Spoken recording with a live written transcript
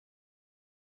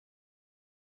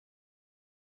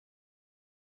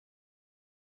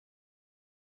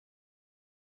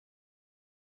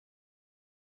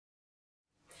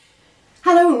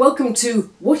Hello and welcome to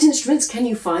What Instruments Can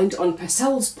You Find on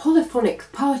Purcell's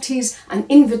Polyphonic Parties and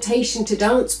Invitation to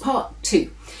Dance Part 2.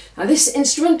 Now this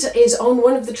instrument is on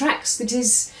one of the tracks that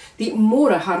is the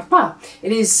Moraharpa.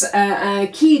 It is a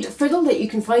keyed fiddle that you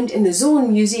can find in the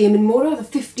Zorn Museum in Mora, the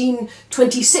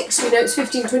 1526. We know it's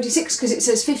 1526 because it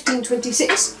says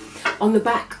 1526 on the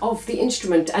back of the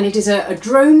instrument, and it is a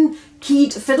drone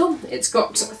keyed fiddle. It's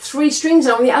got 3 strings,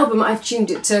 and on the album I've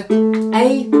tuned it to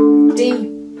A, D,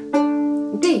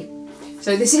 D.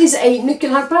 So this is a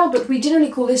Nyckelharpa, but we generally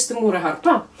call this the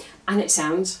Moraharpa, and it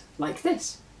sounds like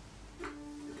this.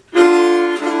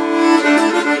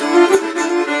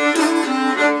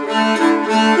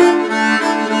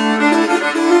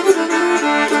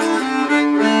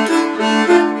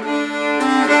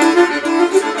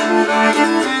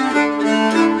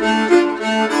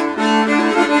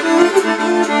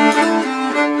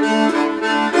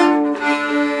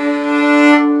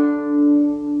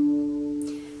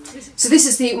 So this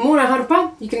is the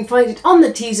Moraharpa. You can find it on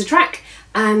the teaser track,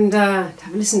 and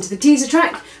have a listen to the teaser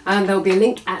track, and there'll be a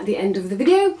link at the end of the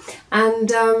video.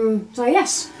 And so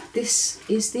yes, this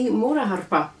is the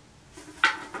Moraharpa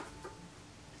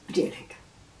video link.